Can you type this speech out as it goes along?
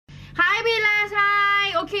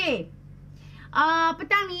Okay.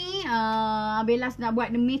 Petang ni Bellaz nak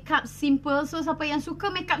buat makeup simple. So siapa yang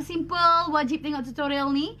suka makeup simple wajib tengok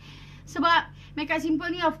tutorial ni. Sebab makeup simple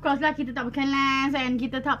ni of course lah kita tak pakai lens and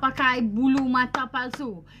kita tak pakai bulu mata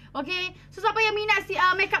palsu. Okay. So siapa yang minat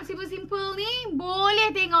makeup simple-simple ni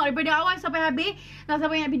boleh tengok daripada awal sampai habis. Dan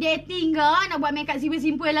siapa yang nak pergi dating ke, nak buat makeup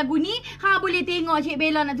simple-simple lagu ni, boleh tengok Cik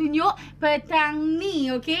Bella nak tunjuk petang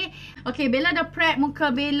ni. Okay. Okay, Bella dah prep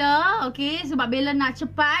muka Bella. Okay, sebab Bella nak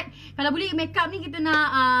cepat. Kalau boleh makeup ni kita nak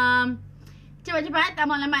cepat-cepat, tak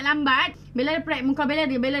mau lambat-lambat. Bella dah prep muka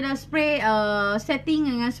Bella. Bella dah spray setting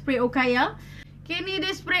dengan spray Okaya. Okay, ni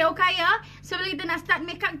dia spray Okaya. Sebelum kita nak start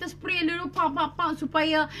makeup, kita spray dulu pump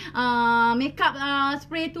supaya makeup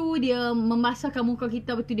spray tu dia membasahkan muka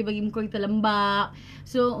kita. Betul, dia bagi muka kita lembab.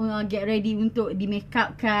 So get ready untuk di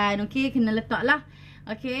makeup kan. Okay, kena letak lah.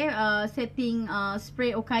 Okay, setting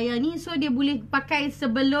spray Okaya ni. So dia boleh pakai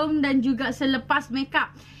sebelum dan juga selepas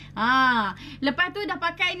makeup. Lepas tu dah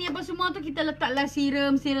pakai ni apa semua tu, kita letaklah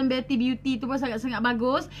serum Beauty Beauty tu pun sangat-sangat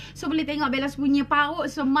bagus. So boleh tengok Bellaz punya paut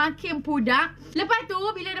semakin pudak. Lepas tu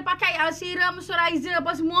bila dah pakai serum, moisturizer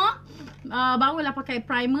apa semua, barulah pakai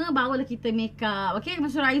primer, barulah kita makeup. Okay,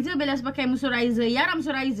 moisturizer Bellaz pakai moisturizer Yarra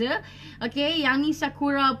moisturizer. Okay, yang ni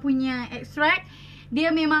Sakura punya extract.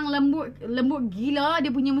 Dia memang lembut gila.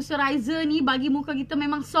 Dia punya moisturizer ni bagi muka kita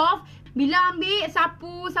memang soft. Bila ambil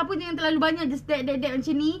sapu jangan terlalu banyak, just dab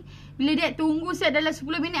macam ni. Bila dab tunggu set dalam 10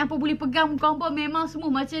 minit, apa boleh pegang muka hampa memang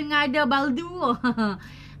semua macam ada baldu.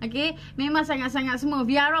 Okay, memang sangat-sangat semua.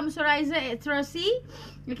 Yarra moisturizer extra C.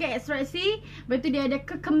 Okay, extra C. Lepas tu dia ada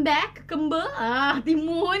kekember,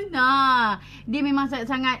 timun. Dia memang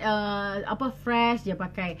sangat-sangat fresh dia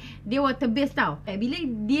pakai. Dia water base tau. Bila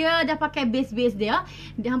dia dah pakai base dia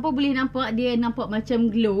hampa boleh nampak dia nampak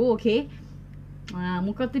macam glow. Okay,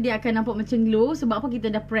 muka tu dia akan nampak macam glow. Sebab apa? Kita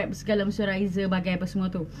dah prep segala moisturizer bagai apa semua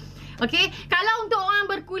tu. Okay, kalau untuk orang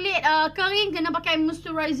berkulit kering, kena pakai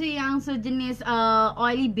moisturizer yang sejenis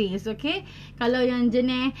oily base. Okay, kalau yang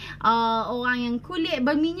jenis orang yang kulit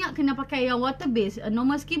berminyak, kena pakai yang water base.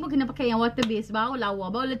 Normal skin pun kena pakai yang water base. Baru lawa,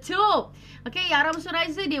 baru letup. Okay, Yarra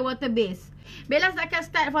moisturizer dia water base. Bellaz akan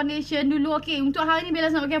start foundation dulu. Okay, untuk hari ni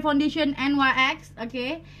Bellaz nak pakai foundation NYX.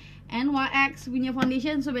 Okay, NYX punya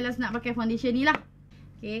foundation. So Bellaz nak pakai foundation ni lah.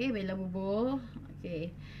 Okay, Bella bubuh.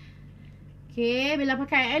 Okay, Bella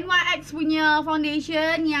pakai NYX punya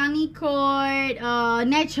foundation. Yang ni code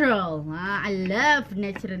natural. I love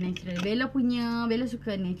natural. Bella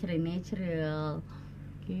suka natural.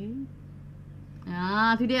 Okay,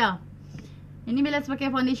 tu dia. Ini Bella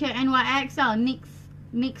pakai foundation NYX tau.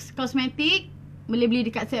 NYX Cosmetic. Boleh beli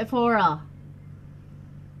dekat Sephora.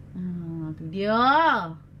 Tu dia.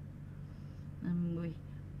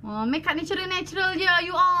 Makeup natural je,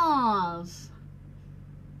 you all.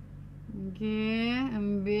 Okay,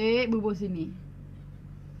 ambil bubuh sini.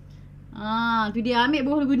 Tu dia, ambil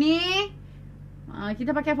bubuh lagu ni.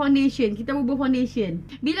 Kita pakai foundation. Kita bubuh foundation.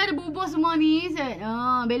 Bila ada bubuh semua ni,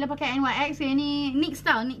 Bella pakai NYX yang ni. NYX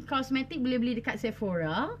tau, NYX Cosmetic. Boleh beli dekat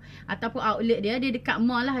Sephora ataupun outlet dia. Dia dekat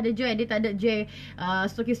mall lah ada jual. Dia tak ada jual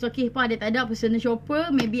stokis-stokis apa. Dia tak ada. Personal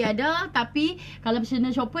shopper maybe ada. Tapi kalau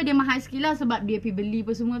personal shopper dia mahal sikit lah. Sebab dia pergi beli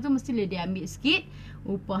apa semua tu, mestilah dia ambil sikit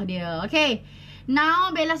upah dia. Okay, now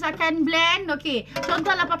Bellaz akan blend. Okay,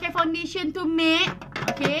 contohlah pakai foundation tu matte.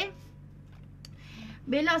 Okay,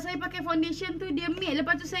 Bella, saya pakai foundation tu dia matte.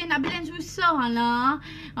 Lepas tu saya nak blend susah lah.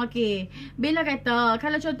 Okay, Bella kata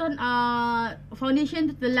kalau contoh foundation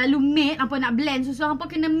tu terlalu matte, apa nak blend susah, apa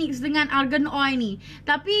kena mix dengan argan oil ni.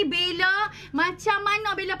 Tapi Bella, macam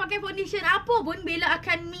mana Bella pakai foundation apa pun, Bella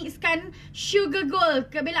akan mixkan sugar gold.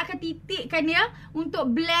 Bella akan titikkan dia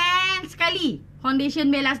untuk blend sekali foundation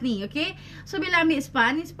Bellaz ni. Okay, so Bella ambil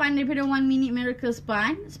span. Ni span daripada 1 Minute Miracle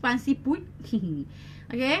Span seafood.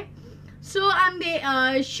 Okay, so ambil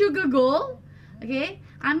sugar gold. Okay,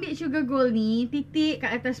 ambil sugar gold ni, titik kat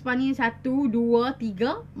atas span ni 1, 2, 3, 4,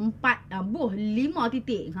 5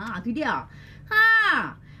 titik. Tu dia.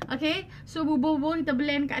 Okay, so bubuh-bubuh kita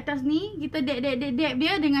blend kat atas ni. Kita dab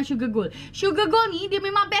dia dengan sugar gold. Sugar gold ni dia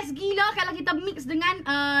memang best gila kalau kita mix dengan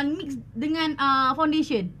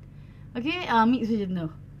foundation. Okay, mix macam tu.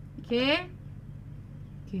 Okay.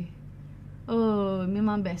 Oh,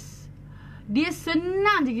 memang best. Dia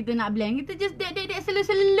senang je kita nak blend. Kita just dek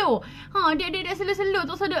slow-slow. Dek slow-slow.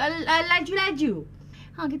 Tak usah laju-laju.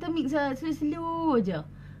 Kita mix slow-slow je.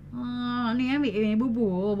 Ni ambil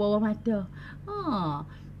bubuh bawah mata.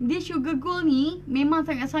 Dia sugar gold ni memang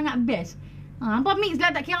sangat-sangat best. Hampa mix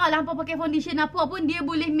lah, tak kira lah hampa pakai foundation apa pun dia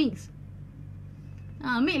boleh mix.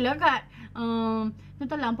 Mix lah kat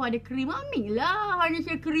contohlah hampa ada krim, mix lah. Hanya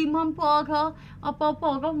saya krim hampa ke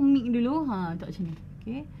apa-apa ke, mix dulu. Tak macam ni.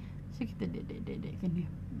 Okay. So kita dek-dek-dek-dekkan dia.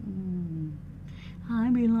 Ha,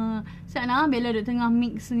 Bella. Sana Bella duduk tengah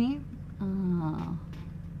mix ni.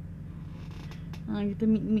 Kita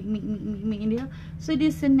mix dia. So dia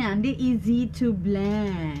senang, dia easy to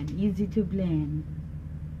blend.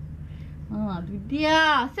 Tu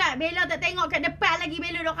dia. Sat Bella tak tengok kat depan lagi.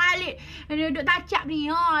 Bella duk kalik. Duk tacap ni.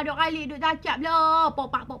 Duk kalik duk tacap lah.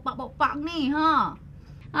 Pok-pak ni.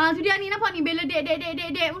 Tu dia ni, nampak ni Bella dek.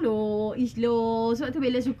 Loh, slow. Sebab tu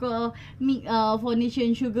Bella suka mix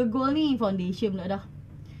foundation sugar gold ni. Foundation pula dah.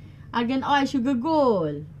 Argan oil sugar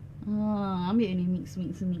gold. Ambil ni mix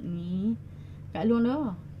ni. Kat luar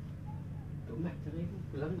dah.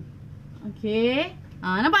 Okay.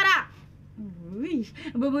 Nampak tak?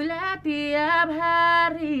 Bermula tiap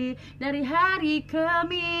hari, dari hari ke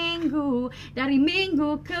minggu, dari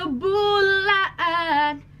minggu ke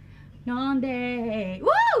bulan. Non-day.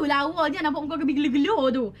 Lawa je nampak muka kebih gelo-gelo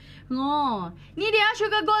tu. Ni dia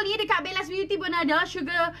sugar gold ni dekat Bellaz Beauty pun ada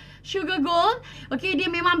sugar gold. Okay, dia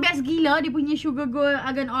memang best gila dia punya sugar gold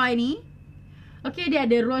argan oil ni. Okay, dia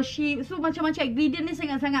ada rose sheep. So macam-macam ingredient ni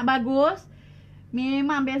sangat-sangat bagus.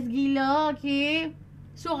 Memang best gila. Okay.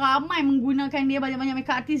 So ramai menggunakan dia, banyak-banyak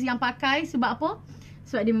makeup artist yang pakai. Sebab apa?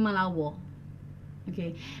 Sebab dia memang lawa.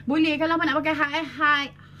 Okay. Boleh kalau nak pakai high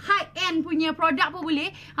end punya produk pun boleh.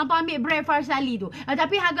 Hampa ambil brand Farsali tu.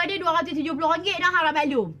 Tapi harga dia RM270 dah, harap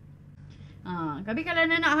maklum. Tapi kalau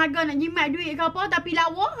nak harga nak jimat duit ke apa tapi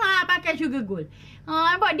lawa, pakai sugar gold.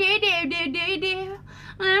 Nampak dia.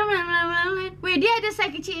 Weh, dia ada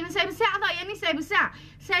saiz kecil, saiz besar tau. Yang ni saiz besar.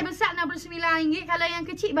 Saiz besar RM69. Kalau yang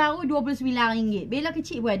kecil baru RM29. Bella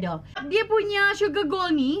kecil pun ada. Dia punya sugar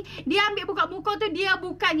gold ni, dia ambil buka muka tu, dia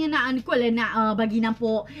bukannya nak bagi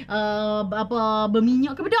nampak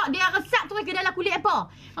berminyak ke bedak. Dia resap terus ke dalam kulit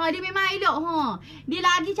apa. Dia memang elok. Dia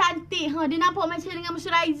lagi cantik. Dia nampak macam dengan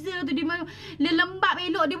moisturizer tu. Dia lembab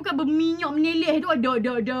elok. Dia bukan berminyak meneleh tu.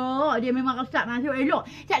 Dia memang resap masuk elok.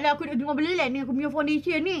 Taklah aku nak blend ni aku punya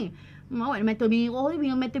foundation ni. Awak mata merah tu,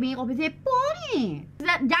 mata merah sepa ni.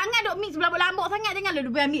 Jangan duk mix berlambak sangat. Janganlah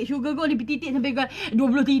duk ambil sugar gold di titik sampai ke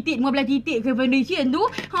 20 titik, 15 titik ke foundation tu.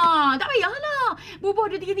 Tak payahlah.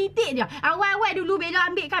 Bubuh 2-3 titik je. Awal-awal dulu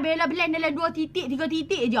Bella ambil kan, Bella blend dalam 2 titik, 3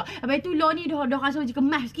 titik je. Lepas tu law ni dah rasa macam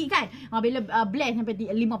kemas sikit kan. Bella blend sampai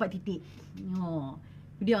 5-4 titik.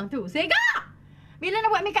 Dia tu. Segak! Bila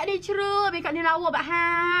nak buat makeup natural, makeup ni lawa pak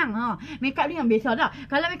hang. Makeup ni yang biasa dah.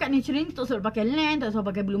 Kalau makeup natural ni tak usah pakai lens, tak usah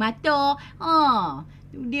pakai bulu mata.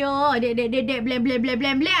 Dia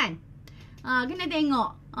blend. Kena tengok.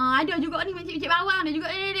 Ada juga ni macam bawang, ada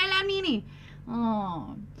juga dalam ni.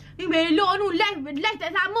 Ni Bella tu live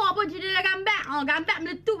tak sama pun cerita dalam gambar. Gambar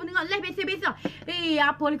meletup tengok live biasa-biasa.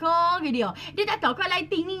 Apa ke dia? Dia tak tahu kalau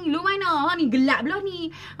lighting ni lu mana. Ni gelap belah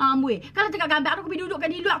ni. Kalau tengok gambar tu pergi duduk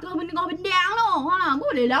kat di luar terus mendengar Pandang tu.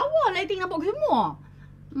 Boleh lawa lighting nampak semua.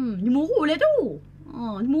 Cemburu lah tu.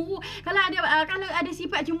 Cemburu. Kalau ada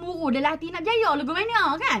sifat cemburu dalam hati nak berjaya lagu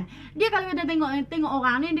mana kan. Dia kalau kena tengok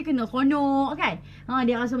orang ni dia kena seronok kan.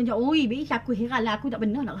 Dia rasa macam aku heran lah, aku tak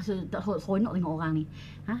pernah nak rasa tak seronok tengok orang ni.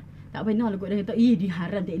 Tak pernah lah kot dia kata dia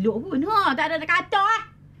haram tak elok pun. Tak ada kata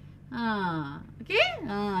okay.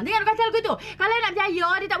 Jangan kata lagu tu. Kalau nak berjaya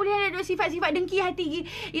dia tak boleh ada sifat-sifat dengki hati,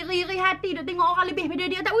 iri hati duk tengok orang lebih pada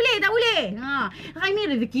dia. Tak boleh. Hari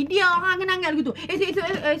ni rezeki dia. Kena anggap lagu tu.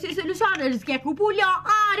 Esok lusa ada rezeki aku pula.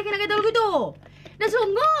 Dia kena kata lagu tu. Dah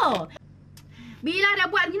sungguh. Bila dah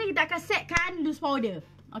buat begini kita akan setkan loose powder.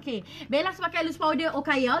 Okay. Bella pakai loose powder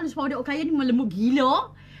Okaya. Loose powder Okaya ni melembut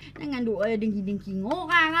gila. Jangan duk dengki-dengki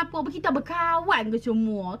orang apa. Kita berkawan ke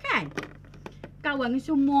semua kan. Kawan ke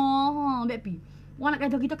semua. Backpi. Orang nak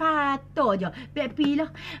kata kita kata je. Backpi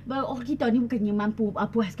lah. Orang kita ni bukannya mampu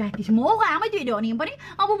puaskan hati semua orang. Macam dia ni. Apa ni?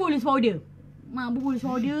 Bubul loose powder. Bubul loose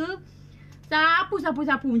powder. Sapu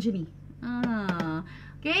macam ni.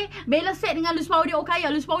 Okay. Bella set dengan loose powder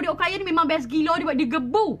Okaya. Loose powder Okaya ni memang best gila. Dia buat dia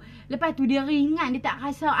gebu. Lepas tu dia ringan. Dia tak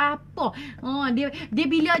rasa apa. Dia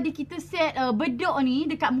bila kita set bedok ni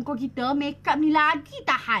dekat muka kita, makeup ni lagi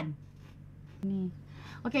tahan. Ni.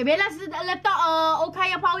 Okay, Bella letak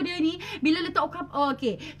Okaya powder ni. Bila letak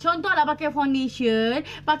okay. Contohlah pakai foundation.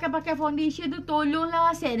 Pakai foundation tu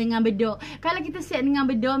tolonglah set dengan bedok. Kalau kita set dengan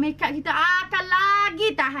bedok, makeup kita akan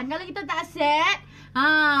lagi tahan. Kalau kita tak set,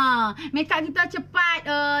 makeup kita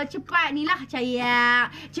cepat ni lah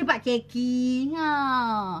Cayaq. Cepat keki.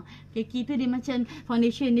 Keki tu dia macam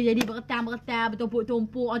foundation dia jadi bergetar,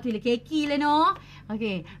 bertumpuk-tumpuk. Tu lah keki lah no.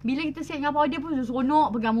 Okay. Bila kita set dengan powder pun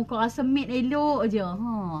seronok. Pegang muka rasa matte elok je.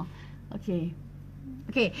 Okay.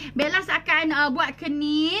 Okay. Bella akan buat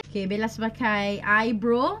kenit. Okay. Bella pakai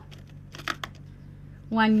eyebrow.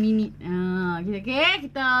 1 minute. Okay,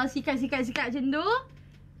 kita sikat macam tu.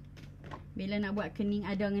 Bella nak buat kening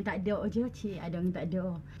ada dengan tak ada je. Cik, ada dengan tak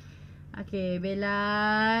ada. Okay,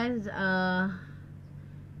 Bellaz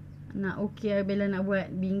nak okey, Bella nak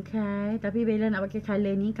buat bingkai. Tapi Bella nak pakai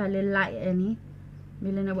colour ni, colour light ni.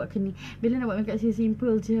 Bella nak buat kening. Bella nak buat makeup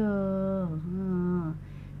simple je.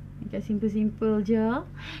 Makeup simple je.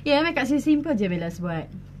 Ya, makeup simple je Bella buat.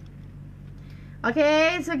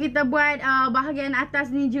 Okay, so kita buat bahagian atas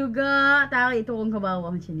ni juga. Tarik turun ke bawah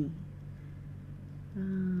macam ni.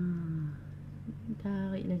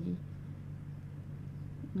 Tarik lagi.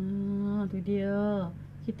 Tu dia.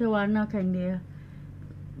 Kita warnakan dia.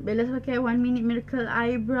 Bella pakai 1 minute miracle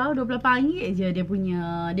eyebrow RM28 je dia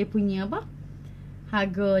punya apa?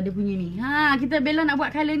 Harga dia punya ni. Kita Bella nak buat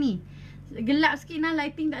colour ni. Gelap sikit lah,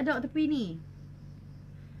 lighting tak ada tepi ni.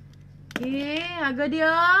 Okay, harga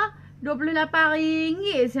dia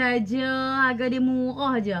RM28 saja. Harga dia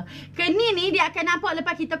murah je. Kening ni dia akan nampak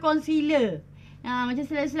lepas kita concealer. Macam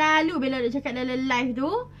selalu Bella nak cakap dalam live tu,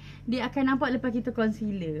 dia akan nampak lepas kita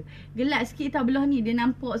concealer. Gelap sikit tau belah ni, dia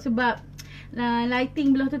nampak sebab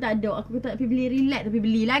lighting belah tu tak ada. Aku tak pergi beli relax tapi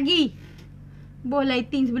beli lagi.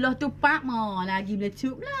 Lighting sebelah tu pak lagi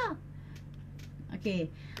meletup lah. Okay,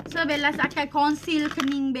 so Bellaz akan conceal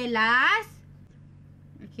kening Bellaz.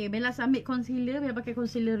 Okay, Bella ambil concealer. Bella pakai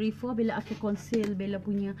concealer Riffaa. Bella akan conceal Bella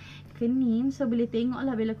punya kening. So boleh tengok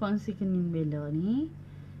lah Bella conceal kening Bella ni.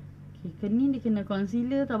 Okay, kening dia kena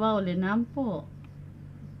concealer tak baru boleh nampak.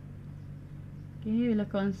 Okay, Bella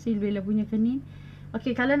conceal Bella punya kening.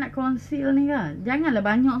 Okay, kalau nak conceal ni kan, janganlah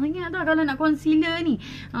banyak sangat tau kalau nak concealer ni.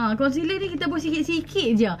 Concealer ni kita buat sikit-sikit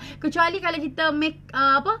je. Kecuali kalau kita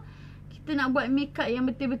kita nak buat makeup yang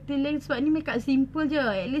betul-betul lain. Sebab ni makeup simple je.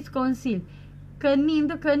 At least conceal. Kening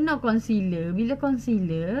tu kena concealer. Bila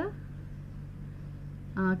concealer,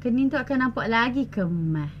 kening tu akan nampak lagi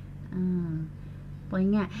kemas.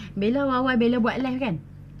 Ingat Bella awal Bella buat live kan?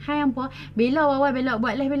 Hai hampa, Bella awal Bella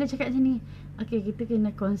buat live, Bella cakap macam ni. Okay, kita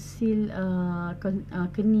kena conceal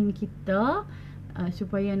kening kita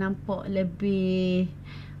supaya nampak lebih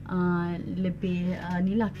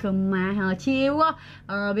ni lah kemas. Cewa.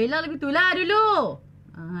 Bella lagu tu lah dulu.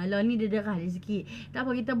 Lah ni dia derah dia sikit. Tak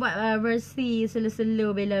apa, kita buat versi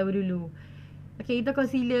slow-slow Bella dulu. Okay, kita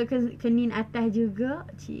concealer kening atas juga.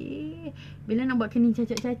 Cik, Bella nak buat kening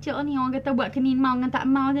cacak-cacak ni. Orang kata buat kening mau dengan tak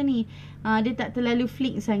mau je ni. Dia tak terlalu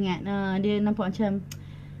flick sangat. Dia nampak macam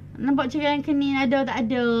yang kening ada tak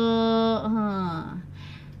ada.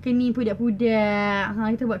 Kening pudak-pudak.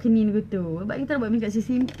 Kita buat kening begitu. Sebab kita buat makeup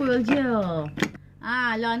simple je.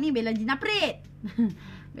 Lah ni Bella jinaprit.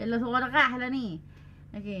 Bella suara rah lah ni.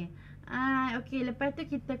 Okay. Okay, lepas tu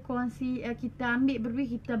kita ambil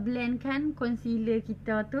kita blendkan concealer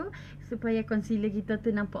kita tu supaya concealer kita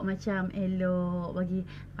tu nampak macam elok, bagi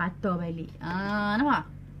rata balik.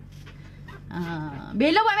 Nampak?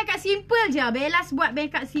 Bella buat makeup simple je. Bella buat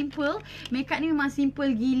makeup simple. Makeup ni memang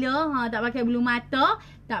simple gila. Tak pakai bulu mata,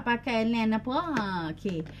 tak pakai lens apa.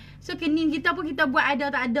 Okay. So kening kita pun kita buat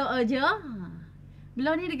ada tak ada aja.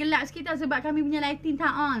 Belah ni dia gelap sikit tau sebab kami punya lighting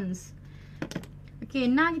tak on. Okay,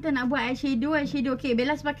 now kita nak buat eyeshadow. Okay,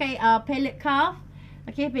 Bella pakai palette Khaf.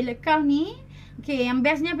 Okay, palette Khaf ni. Okay, yang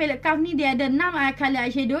bestnya palette Khaf ni dia ada 6 color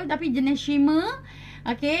eyeshadow tapi jenis shimmer.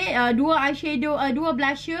 Okay, 2 eyeshadow, 2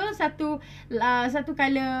 blusher, satu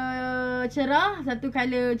color cerah, satu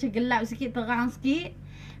color gelap sikit, terang sikit.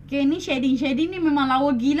 Okay, ni shading ni memang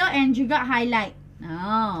lawa gila and juga highlight.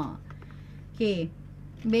 Okay,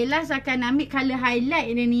 Bella akan ambil color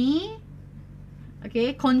highlight dia ni.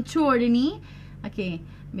 Okay, contour dia ni. Okay,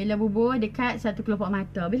 Bella bubuh dekat satu kelopak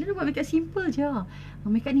mata. Bella buat makeup simple je.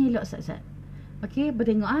 Makeup ni elok sat-sat. Okay,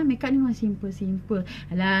 bertengok makeup ni memang simple.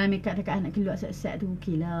 Alah, makeup dekat anak keluar sat-sat tu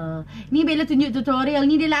okey lah. Ni Bella tunjuk tutorial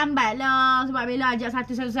ni, dia lambat lah sebab Bella ajak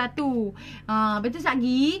satu-satu. Betul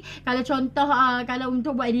lagi. Kalau contoh kalau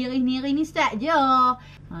untuk buat diri ni start je.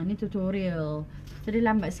 Ni tutorial. So dia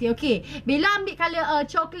lambat sikit. Okay, Bella ambil color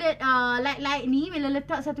coklat light ni. Bella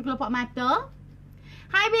letak satu kelopak mata.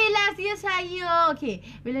 Hai Bella, ya saya. Okay,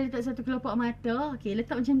 Bella letak satu kelopak mata. Okay,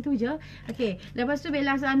 letak macam tu je. Okay, lepas tu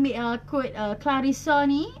Bella ambil kod Clarissa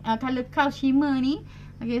ni, color Khaf shimmer ni.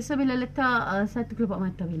 Okay, so Bella letak satu kelopak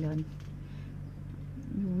mata Bella ni.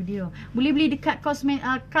 Dia boleh beli dekat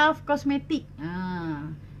Khaf Cosmetic.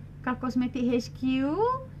 Khaf Cosmetic HQ.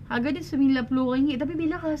 Harga dia RM90. Tapi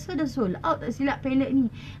Bella rasa dah sold out tak silap palette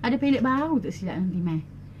ni. Ada palette baru tak silap nanti mai.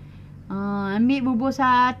 Ambil bubuh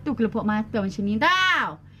satu kelopak mata macam ni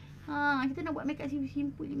tau. Kita nak buat makeup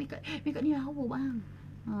simple ni. Makeup ni lawa bang.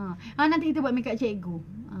 Nanti kita buat makeup cikgu.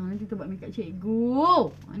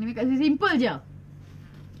 Ni makeup simple je.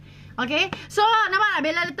 Okay. So nampak tak?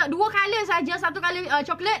 Bella letak 2 colour saja. Satu colour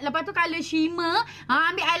coklat. Lepas tu colour shimmer.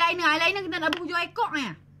 Ambil eyeliner. Eyeliner kita nak hujung ekor ni.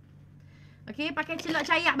 Okay, pakai celak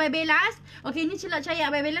Cayaq by Bellaz. Okay, ni celak Cayaq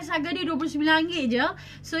by Bellaz. Harga dia RM29 je.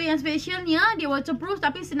 So, yang specialnya dia waterproof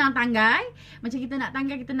tapi senang tanggai. Macam kita nak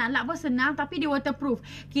tanggai, kita nak lap pun senang tapi dia waterproof.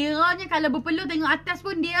 Kiranya kalau berpeluh tengok atas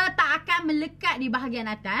pun dia tak akan melekat di bahagian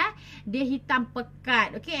atas. Dia hitam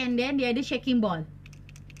pekat. Okay, and then dia ada shaking ball.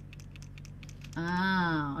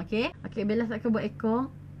 Okay. Okay, Bella tak akan buat ekor.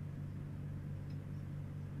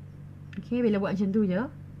 Okay, Bella buat macam tu je.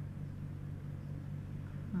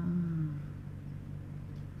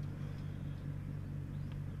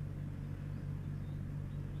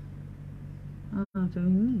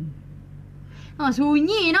 Sunyi.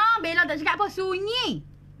 Sunyi no. Bella tak cakap apa. Sunyi.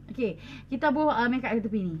 Okay. Kita buat make up ke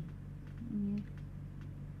tepi ni.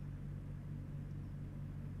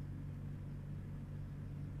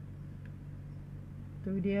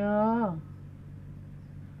 Tu dia.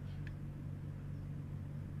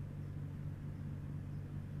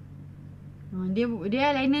 Dia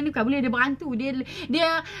eyeliner ni bukan boleh dia berantu.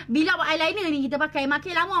 Dia bila buat eyeliner ni kita pakai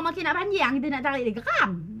makin lama makin nak panjang, kita nak tarik dia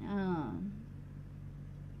geram.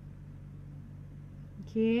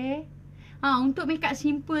 Okay. Untuk make up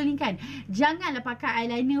simple ni kan, janganlah pakai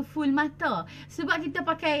eyeliner full mata. Sebab kita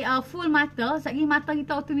pakai full mata, sekali mata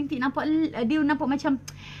kita automatik nampak, dia nampak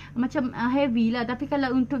macam heavy lah. Tapi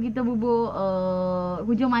kalau untuk kita bubuh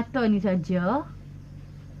hujung mata ni saja,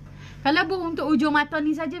 kalau untuk hujung mata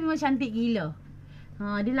ni saja memang cantik gila.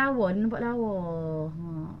 Dia lawa, dia nampak lawa.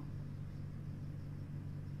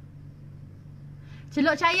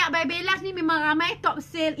 Celak Cayaq by Bellaz ni memang ramai top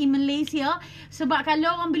sale in Malaysia. Sebab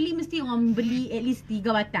kalau orang beli, mesti orang beli at least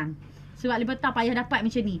 3 batang. Sebab lepas tak payah dapat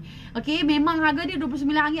macam ni. Okay, memang harga dia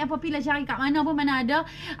RM29. Apabila cari kat mana pun mana ada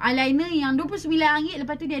eyeliner yang RM29.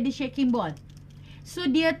 Lepas tu dia ada shaking ball. So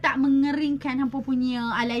dia tak mengeringkan hampa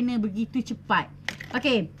punya eyeliner begitu cepat.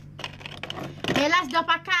 Okay, Bellaz dah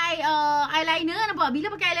pakai eyeliner. Nampak? Bila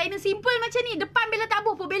pakai eyeliner simple macam ni, depan Bella tak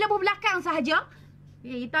buh pun, Bella buh belakang sahaja.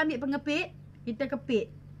 Okay, kita ambil pengepit. Kita kepit.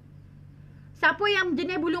 Siapa yang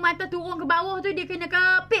jenis bulu mata turun ke bawah tu, dia kena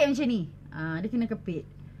kepit macam ni. Dia kena kepit.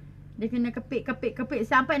 Dia kena kepit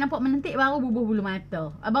sampai nampak menentik, baru bubuh bulu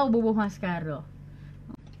mata. Baru bubuh mascara.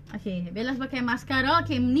 Okay, Bellaz pakai mascara.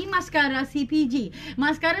 Okay, ni mascara CPG.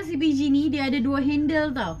 Mascara CPG ni dia ada 2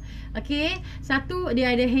 handle tau. Okay, satu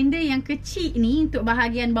dia ada handle yang kecil ni untuk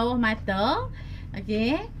bahagian bawah mata.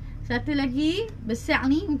 Okay, satu lagi besar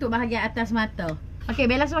ni untuk bahagian atas mata. Okay,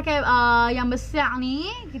 Bellaz pakai yang besar ni.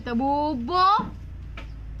 Kita bubuh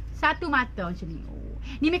satu mata macam ni.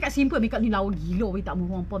 Ni make up simple. Make up ni lawa gila. Tak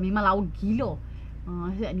bohong apa. Memang lawa gila.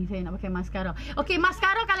 Sekejap ni saya nak pakai mascara. Okay,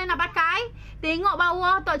 mascara kalau nak pakai, tengok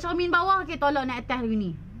bawah, tak cermin bawah. Okay, tolak naik atas dulu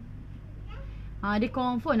ni. Dia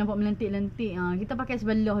confirm nampak melentik-lentik. Kita pakai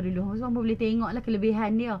sebelah dulu. So, boleh tengok lah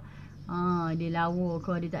kelebihan dia. Dia lawa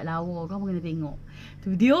ke, dia tak lawa ke, kena tengok.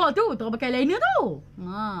 Tu dia tu. Tengok pakai liner tu.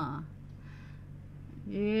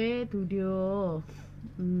 Tu dia.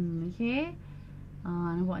 Okay.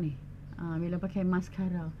 Nampak ni. Bila pakai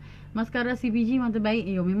mascara. Mascara CPG memang terbaik.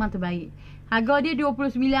 Memang terbaik. Harga dia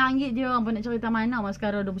RM29 je. Apa nak cerita mana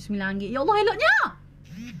mascara RM29. Ya Allah, eloknya.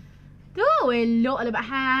 Tu, elok lah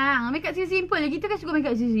bahang. Make up simple. Kita kan suka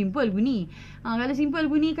make up simple bunyi. Kalau simple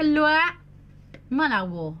bunyi keluar, memang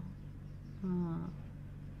lawa.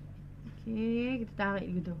 Okay, kita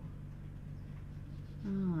tarik gitu.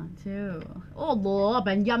 Tu. Oh Allah,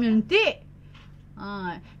 panjang nanti.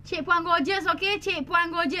 Cik Puan Gorgeous, okay? Cik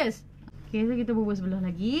Puan Gorgeous. Okay, so kita bubuh sebelah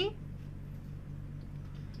lagi.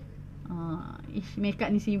 Make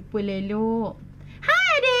up ni simple elok. Hai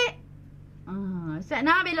adik. Ustaz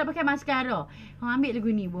nak Bella pakai mascara. Ambil lagu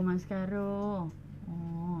ni, buah mascara.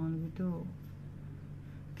 Lagu tu.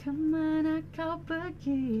 Kemana kau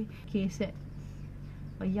pergi? Okay, set.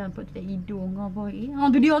 Payah nampak tak hidung kau apa.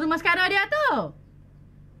 Tu dia tu mascara dia tu.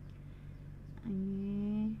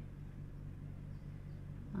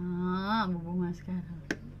 Bubuh mascara.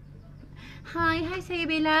 Hai saya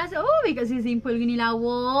Bellaz. Make up saya simple gini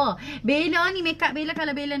lawa. Bella ni make up Bella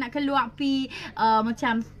kalau Bella nak keluar pi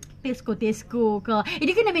macam Tesco ke.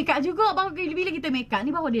 Dia kena make up juga. Baru bila kita make up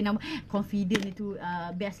ni, baru dia nak confident itu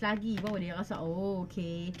best lagi. Baru dia rasa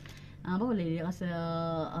okay. Baru dia rasa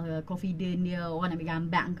confident dia. Orang nak ambil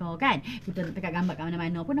gambar kau kan. Kita nak tekan gambar kat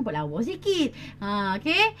mana-mana pun nampak lawa sikit.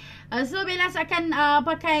 Okay. So Bellaz akan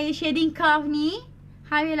pakai shading Khaf ni.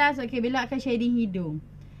 Hai Bellaz. Okay, Bella akan shading hidung.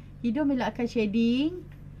 Hidung Bella akan shading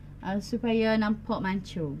supaya nampak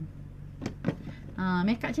mancung.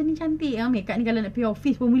 Makeup macam ni cantik. Makeup ni kalau nak pergi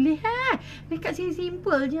office pun boleh. Makeup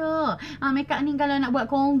simple je. Makeup ni kalau nak buat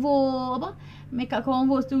convo apa? Makeup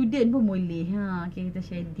convo student pun boleh. Okay, kita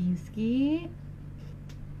shading sikit.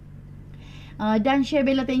 Dan share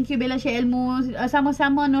Bella, thank you Bella share ilmu.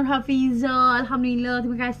 Sama-sama Nur Hafiza. Alhamdulillah,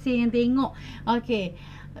 terima kasih yang tengok. Okay,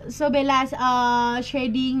 so Bella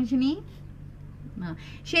shading macam ni.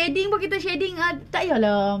 Shading pun kita shading tak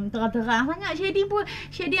yalah terang-terang sangat. Shading pun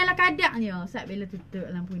shading ala kadar je. Sat Bella tutup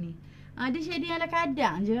lampu ni. Dia shading ala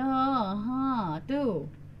kadar je. Tu.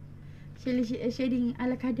 Shading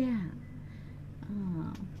ala kadar.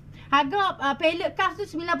 Harga palette Khaf tu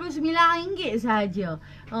RM99 sahaja.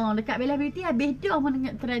 Dekat Bella Beauty habis dah pun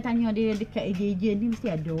try tanya dia dekat agent ni mesti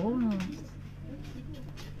ada.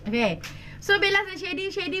 Okay. So Bella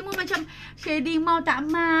shading pun macam shading mau tak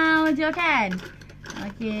mau je kan.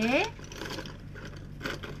 Okay.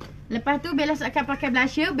 Lepas tu Bella akan pakai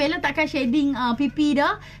blusher. Bella takkan shading pipi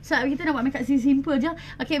dah. Sebab kita nak buat makeup simple je.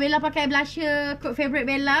 Okay, Bella pakai blusher code favorite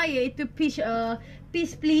Bella iaitu Peach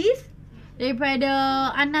Please daripada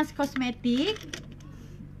Anas Cosmetic.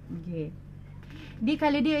 Okay. Dia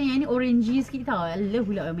colour dia yang ni orangey sikit tau. I love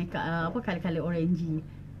pula makeup apa colour orangey.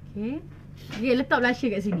 Okay. Okay, letak blusher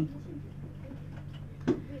kat sini.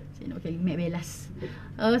 Saya nak pakai Limat Bellaz.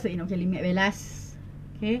 Saya nak pakai Limat Bellaz.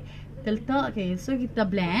 Okay. Kita letak. Okay. So kita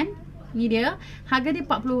blend. Ni dia. Harga dia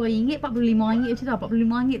RM40, RM45 macam tu.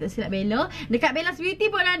 RM45 tak silap Bella. Dekat Bellaz Beauty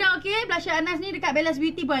pun ada. Okay. Blusher Anas ni dekat Bellaz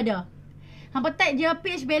Beauty pun ada. Hampa type je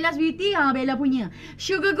page Bellaz Beauty, Bella punya.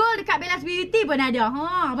 Sugar Gold dekat Bellaz Beauty pun ada.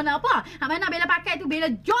 Benda apa? Mana Bella pakai tu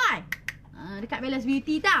Bella Joy. Dekat Bellaz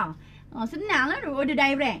Beauty tau. Senang lah order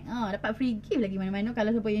direct. Dapat free gift lagi mana-mana.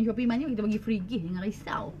 Kalau siapa yang shopping banyak kita bagi free gift, jangan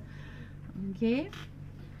risau. Okay.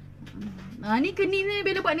 Ni kening ni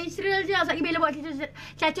Bella buat natural je. Sekali Bella buat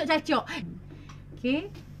cacok-cacok.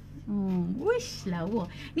 Okay. Wish lawa.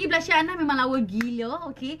 Ni blusher Anas memang lawa gila.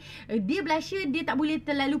 Okay. Dia blusher dia tak boleh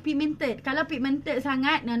terlalu pigmented. Kalau pigmented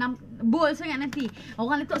sangat bold sangat nanti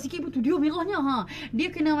orang letak sikit pun tu dia merahnya. Dia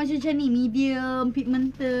kena macam ni, medium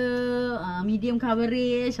pigmented, medium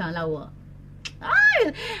coverage, lawa.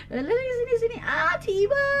 Sini.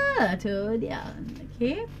 Tiba. Tu dia.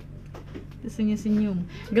 Okay. Senyum-senyum.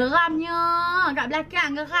 Geramnya kat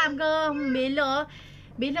belakang geram.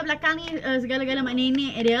 Bella belakang ni segala-gala mak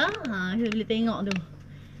nenek dia. Kita boleh tengok tu.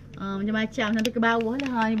 Macam-macam sampai ke bawah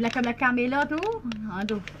lah. Ni belakang-belakang Bella tu.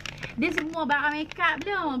 Tu. Dia semua barang makeup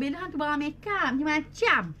dah. Bella tu barang makeup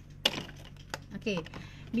macam-macam. Okey.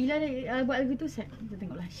 Bila buat lagu tu kita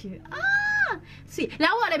tengok blusher.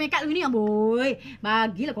 Lawa dah makeup lagu ni boy.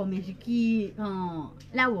 Bagilah komen sikit.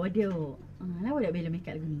 Lawa dia. Lawa dah Bella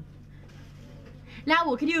makeup lagu ni.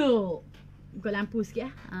 Lawa ke dia? Buka lampu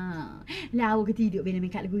sikit lawa ke tidak Bella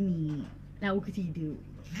makeup lagu ni? Lawa ke tidak?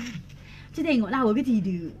 Kita tengok lawa ke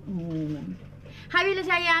tidak? Hai Bella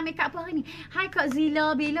sayang, makeup apa hari ni? Hai Kak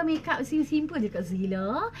Sila, Bella makeup simple je Kak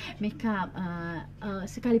Sila. Makeup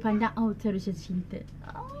sekali pandang, terus jatuh cinta.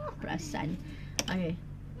 Perasan. Okay.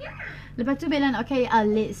 Lepas tu Bella nak pakai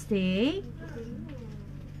lipstick.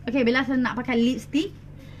 Okay, Bella nak pakai lipstick.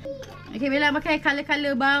 Okay, Bella pakai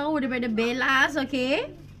color-color baru daripada Bellaz.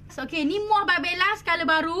 Okay. So, okay, ni MUAH by Bellaz, color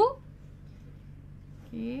baru.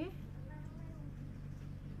 Okay.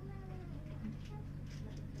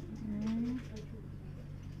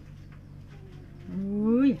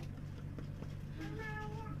 Ui.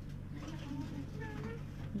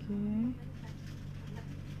 Okay.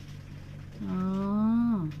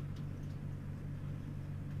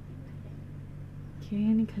 Okay,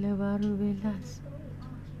 ni color baru Bellaz.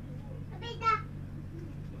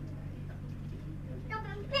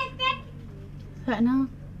 Tak nak.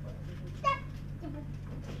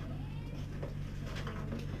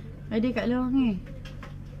 Ada kat luar ni.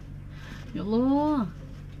 Ya Allah.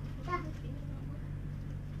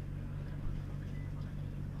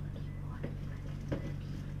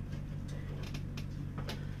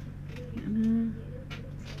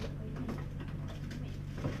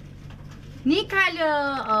 Ni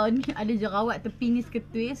color ni ada jerawat tepi ni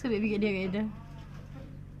seketui. So baby dia ada.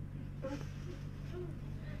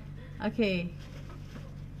 Okay.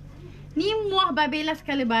 Ni MUAH by Bellaz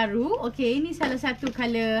color baru. Okay, ni salah satu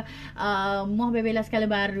color MUAH by Bellaz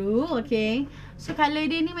color baru. Okay. So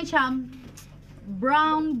color dia ni macam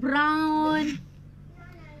brown.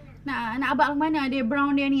 Nak abang mana dia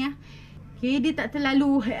brown dia ni Okay, dia tak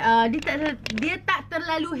terlalu dia tak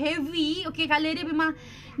terlalu heavy. Okay, color dia memang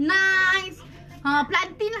nice.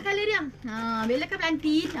 Plantain lah color dia. Bella kan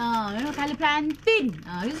plantain. Memang color plantain.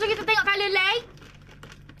 So kita tengok color lain.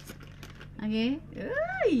 Okay.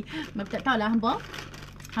 Aku tak tahulah hampa.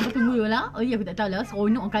 Hampa tunggu je lah. Oh ya, aku tak tahulah.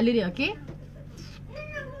 Seronok color dia, okay.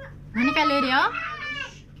 Mana colour dia?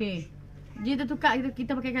 Okay. Kita tukar,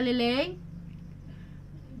 kita pakai colour lain.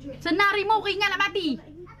 Senang remove, ringan nak mati.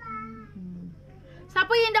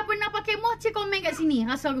 Siapa yang dah pernah pakai MUAH, cik komen kat sini.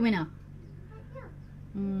 Rasa ke mana?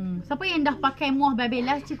 Siapa yang dah pakai MUAH by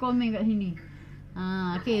Bellaz, cik komen kat sini.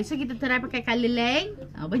 Okay, so kita try pakai colour lain.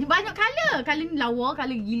 Banyak colour. Colour ni lawa,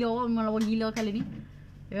 colour gila. Memang lawa gila colour ni.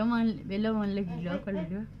 Memang Bella memang gila colour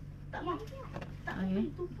dia. Tak mau. Tak boleh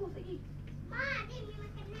tumpuk lagi.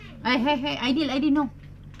 Hey, Aidil, no.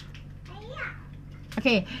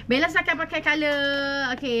 Okay, Bellaz akan pakai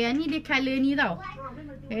colour. Okay, yang ni dia colour ni tau.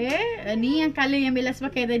 Okay, ni yang colour yang Bellaz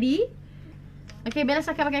pakai tadi. Okay, Bellaz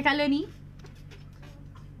akan pakai colour ni.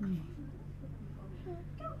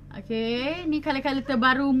 Okay, ni colour-colour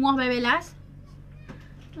terbaru MUAH by Bellaz.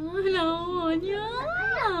 Lawanya.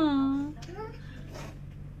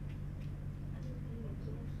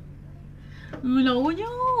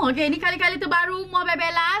 Lawanya. Okay, ni colour-colour terbaru MUAH by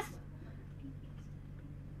Bellaz.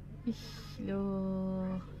 Ish,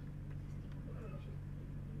 loh.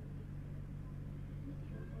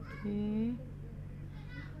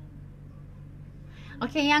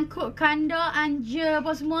 Okay, yang kod kanda anja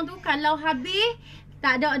apa semua tu kalau habis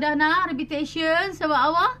tak ada dah nak reputation sebab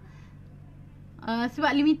apa?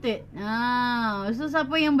 Sebab limited. So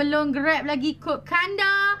siapa yang belum grab lagi kod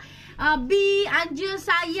kanda B anja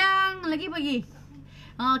sayang lagi pergi.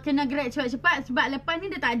 Kena grab cepat-cepat sebab lepas ni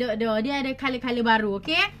dia tak ada dah. Dia ada color-color baru,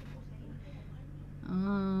 okey?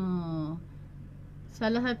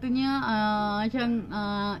 Salah satunya macam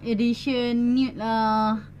edition nude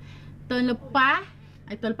tahun lepas.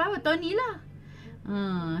 Tahun lepas atau tahun ni lah.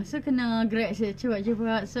 So kena grab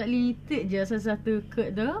cepat-cepat. So limited je satu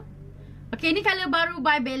code tu. Okay, ni colour baru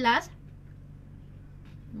by Bellaz.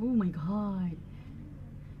 Oh my god.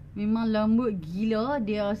 Memang lembut gila.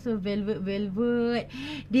 Dia rasa velvet.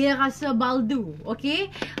 Dia rasa baldu.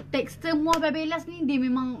 Okay, tekstur MUAH by Bellaz ni dia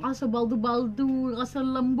memang rasa baldu-baldu. Rasa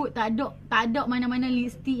lembut. Tak ada mana-mana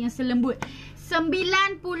lipstick yang selembut.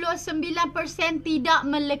 99% tidak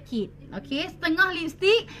melekit. Okay, setengah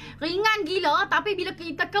lipstick ringan gila. Tapi bila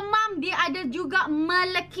kita kemam, dia ada juga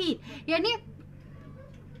melekit. Yang ni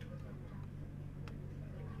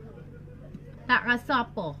tak rasa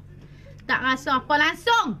apa. Tak rasa apa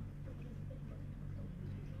langsung.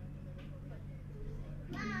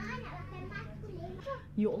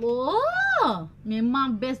 Ya Allah,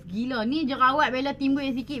 memang best gila. Ni jerawat Bella timbul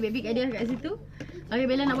sikit. Baby kat dia kat situ. Okay,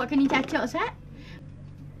 Bella nak buat kening Cayaq Ustaz.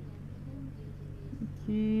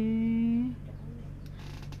 Okay.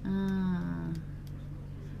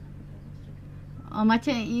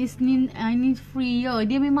 Macam ini free yo.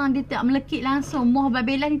 Dia memang dia tak melekit langsung. MUAH by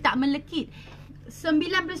Bellaz ni tak melekit.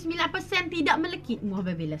 99% tidak melekit MUAH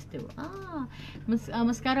by Bellaz tu.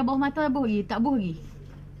 Mascara bawah mata boh lagi, tak boh lagi.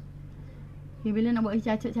 Okay, Bella nak buat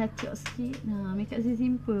Cayaq sikit. Makeup si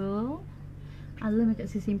simple. Allah, makeup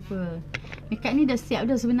si simple. Makeup ni dah siap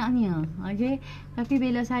dah sebenarnya. Okay, tapi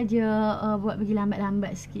Bella saja buat bagi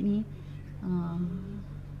lambat-lambat sikit ni.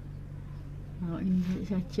 Ini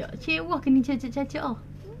Cayaq. Cewah kena Cayaq.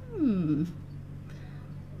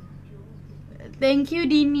 Thank you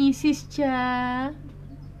Dini Sischa.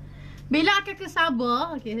 Bella akan ke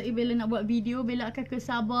Sabah. Okay, Bella nak buat video. Bella akan ke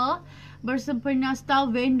Sabah bersempena style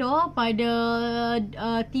vendor pada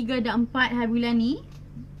 3 dan 4 hari bulan ni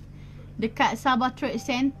dekat Sabah Trade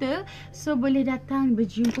Center. So boleh datang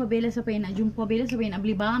berjumpa Bella. Siapa yang nak jumpa Bella, siapa yang nak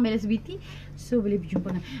beli barang Bellaz Beauty, so boleh berjumpa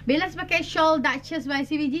dengan Bellaz. Pakai shawl Duchess by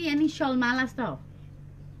CPG. Yang ni shawl malas tau.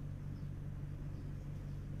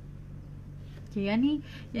 Okay, yang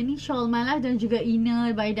ni shawl malas dan juga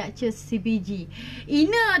inner by Duchess CPG.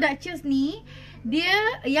 Inner Duchess ni dia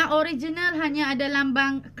yang original hanya ada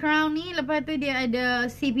lambang crown ni. Lepas tu dia ada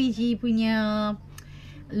CPG punya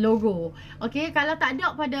logo. Okay, kalau tak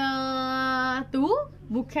ada pada tu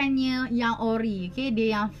bukannya yang ori. Okay,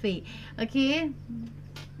 dia yang fake. Okay,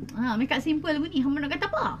 makeup simple pun ni. Hamba nak kata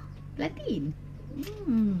apa? Platin.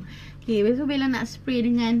 Okay, besok Bella nak spray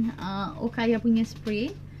dengan Okaya punya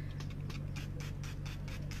spray.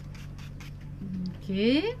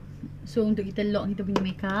 Okay, so untuk kita lock kita punya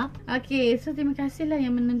makeup. Okay, so terima kasih lah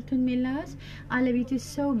yang menonton Bellaz. I love you too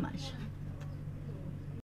so much.